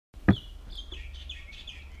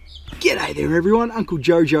G'day there everyone, Uncle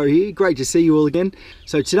Jojo here, great to see you all again.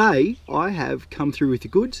 So today I have come through with the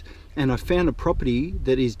goods and I found a property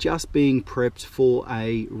that is just being prepped for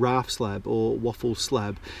a raft slab or waffle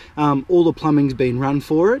slab. All the plumbing's been run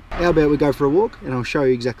for it. How about we go for a walk and I'll show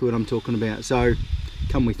you exactly what I'm talking about. So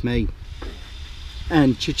come with me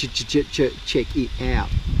and check it out.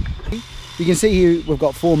 You can see here we've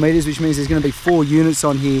got 4 meters, which means there's going to be 4 units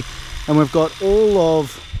on here, and we've got all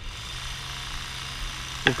of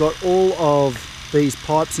these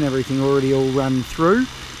pipes and everything already all run through,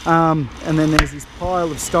 and then there's this pile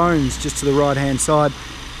of stones just to the right hand side.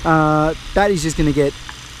 That is just going to get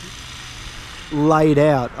laid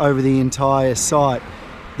out over the entire site.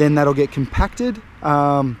 Then that'll get compacted,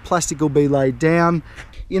 plastic will be laid down.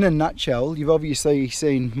 In a nutshell, you've obviously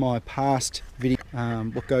seen my past video,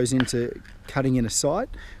 what goes into cutting in a site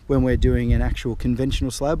when we're doing an actual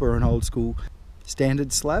conventional slab or an old school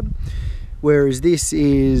standard slab, whereas this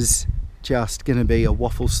is just going to be a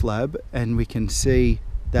waffle slab, and we can see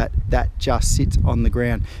that that just sits on the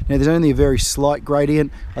ground. Now there's only a very slight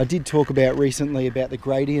gradient. I did talk about recently about the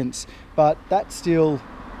gradients, but that's still,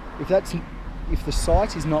 if the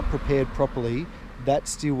site is not prepared properly, that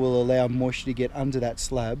still will allow moisture to get under that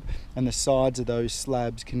slab, and the sides of those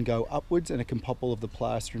slabs can go upwards and it can pop all of the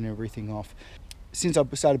plaster and everything off. Since I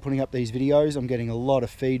started putting up these videos, I'm getting a lot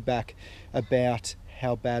of feedback about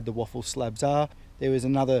how bad the waffle slabs are. I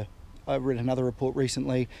read another report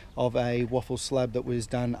recently of a waffle slab that was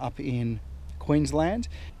done up in Queensland.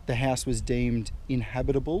 The house was deemed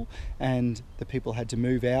inhabitable and the people had to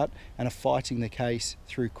move out and are fighting the case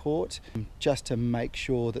through court just to make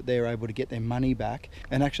sure that they're able to get their money back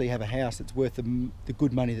and actually have a house that's worth the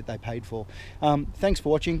good money that they paid for. Thanks for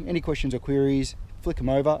watching. Any questions or queries, flick them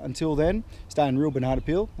over. Until then, stay in real banana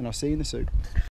peel, and I'll see you in the suit.